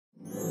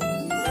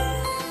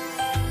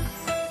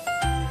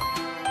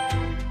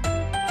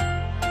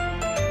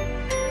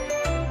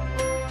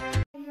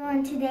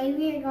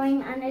we're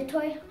going on a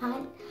toy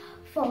hunt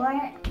for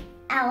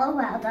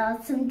LOL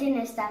dolls, some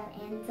dinner stuff,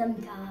 and some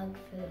dog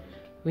food.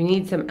 We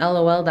need some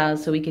LOL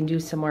dolls so we can do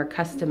some more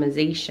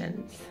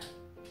customizations.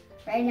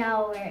 Right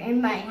now we're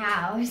in my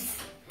house.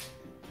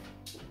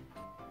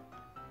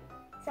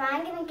 So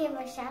I'm gonna give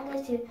a shout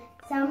out to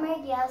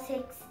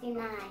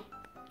SummerGale69.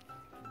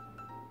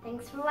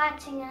 Thanks for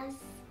watching us.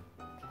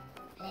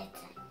 Let's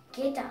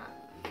get on.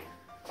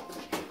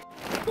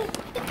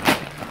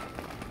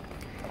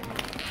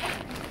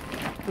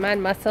 Come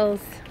on,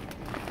 muscles.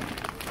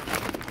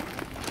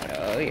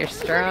 Oh, you're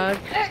strong.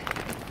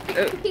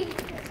 Oh.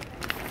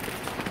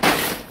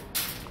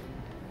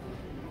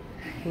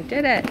 You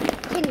did it.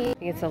 I think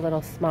it's a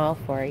little small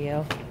for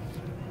you.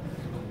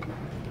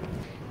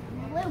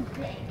 A little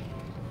big.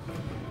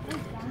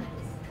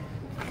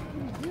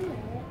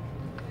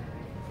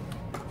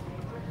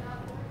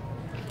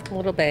 A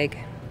little big.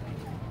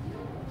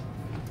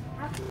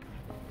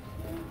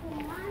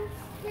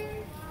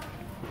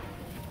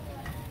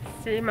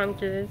 Sea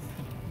monkeys.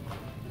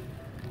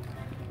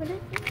 What is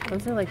it?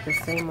 Those are like the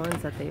same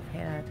ones that they've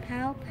had.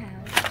 Pow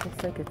pow.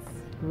 Looks like it's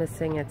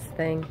missing its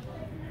thing.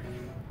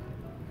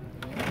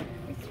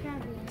 It's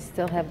probably.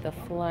 Still have the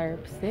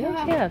flarps. They don't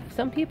have.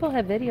 Some people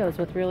have videos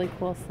with really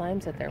cool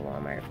slimes at their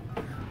Walmart.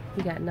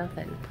 We got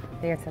nothing.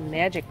 They got some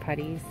magic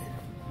putties,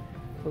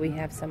 but we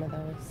have some of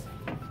those.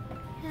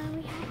 Yeah,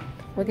 we have.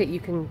 Look at,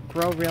 you can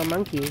grow real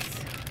monkeys.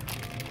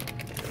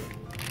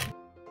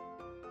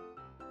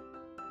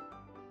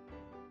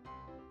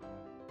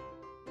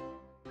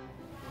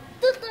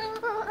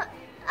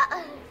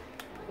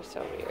 You're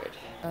so weird.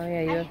 Oh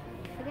yeah, you.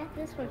 I got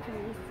this one from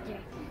Easter.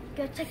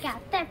 Go check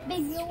out that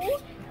video.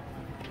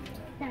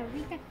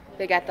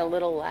 They got the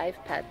little live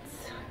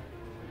pets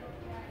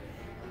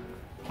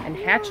and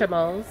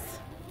Hatchimals,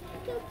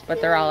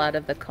 but they're all out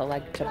of the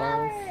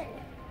collectibles.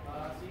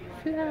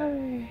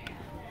 Flower.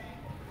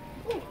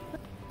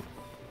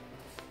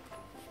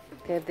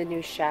 They have the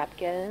new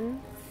Shopkins.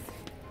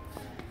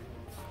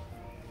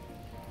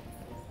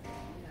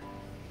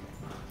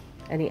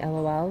 Any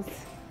LOLs?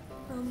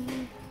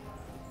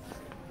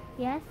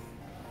 Yes.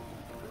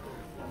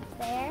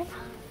 There.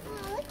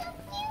 Oh, look how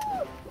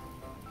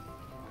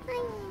cute.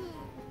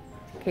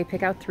 Okay,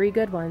 pick out 3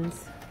 good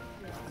ones.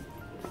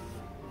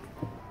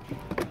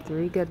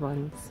 3 good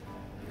ones.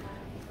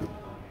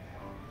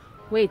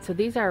 Wait, so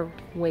these are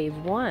wave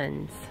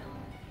 1s.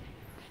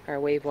 Are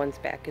wave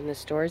 1s back in the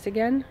stores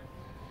again?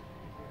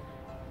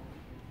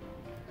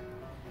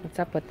 What's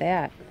up with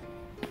that?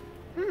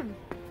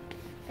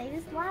 They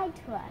just lied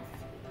to us.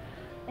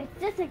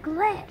 It's just a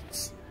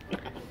glitch.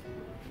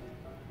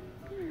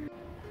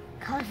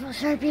 Colorful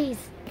Sharpies.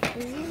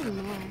 There's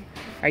even more.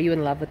 Are you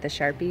in love with the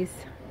Sharpies?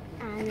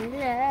 I'm in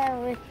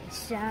love with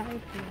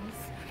Sharpies.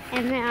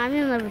 And I'm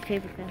in love with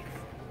paper clips.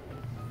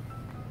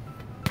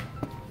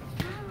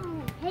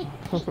 Oh, hey.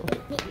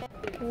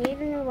 I need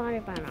a new water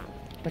bottle.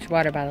 Which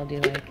water bottle do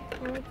you like?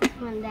 I like this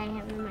one that I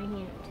have in my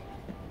hand.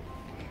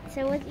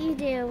 So what you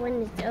do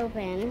when it's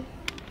open,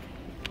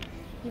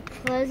 you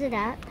close it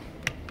up,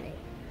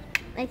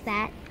 like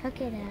that,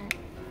 hook it up.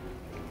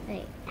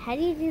 Wait, how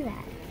do you do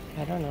that?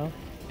 I don't know.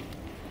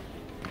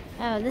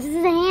 Oh, this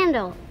is the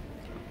handle.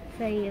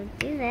 So you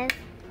do this,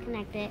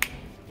 connect it,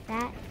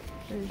 that,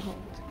 and hold.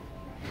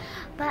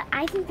 But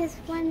I think this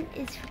one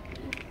is,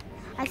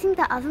 I think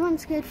the other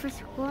one's good for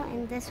school,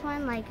 and this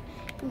one, like,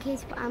 in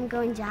case I'm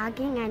going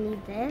jogging, I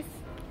need this.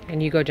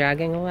 And you go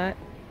jogging a lot?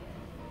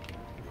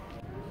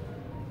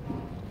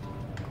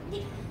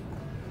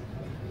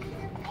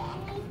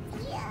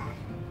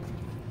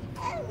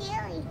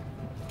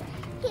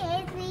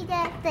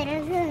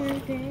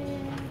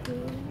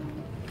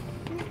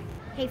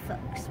 Hey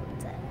folks,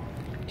 what's up?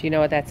 Do you know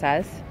what that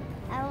says?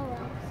 LOL.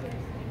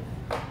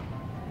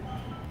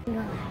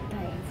 No,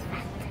 but it's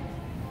fat.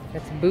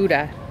 It's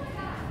Buddha.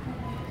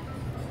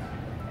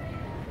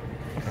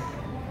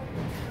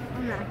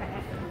 I'm not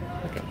gonna.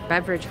 Look at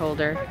beverage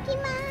holder.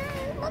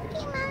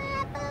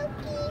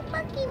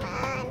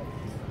 Pokemon,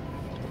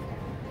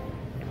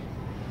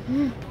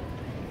 Pokemon.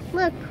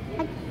 Look,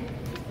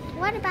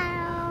 what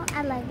about?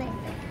 I love it.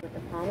 With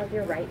the palm of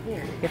your right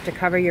hand. You have to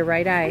cover your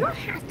right I eye. don't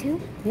have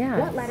to. Yeah.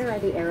 What letter are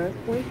the arrows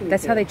pointing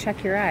That's to? how they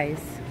check your eyes.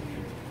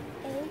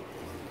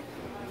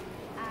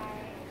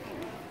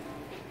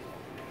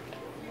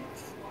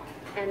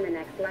 And the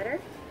next letter?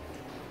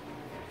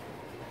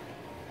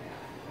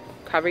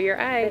 Cover your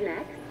The eye.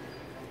 next?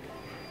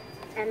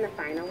 And the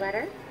final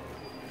letter?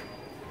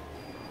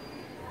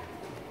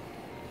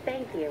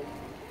 Thank you.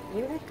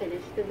 You have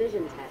finished the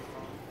vision test.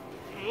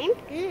 I'm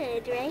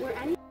good, right?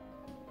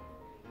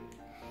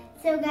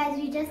 So guys,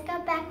 we just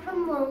got back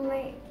from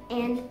Walmart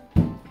and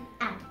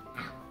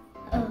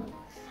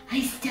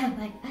I stepped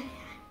like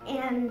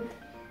and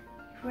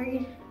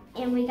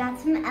we got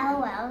some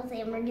LOLs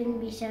and we're gonna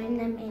be showing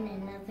them in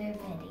another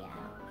video.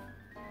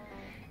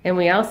 And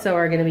we also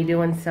are going to be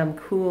doing some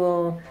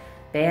cool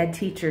bad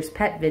teachers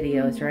pet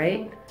videos,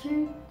 right?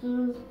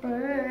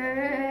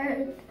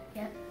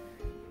 Yep.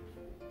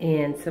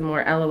 And some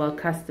more LOL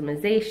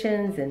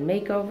customizations and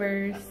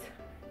makeovers.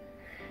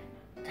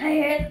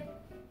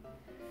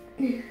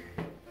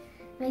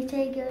 Make sure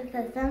you give us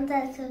a thumbs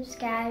up,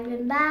 subscribe,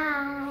 and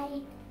bye.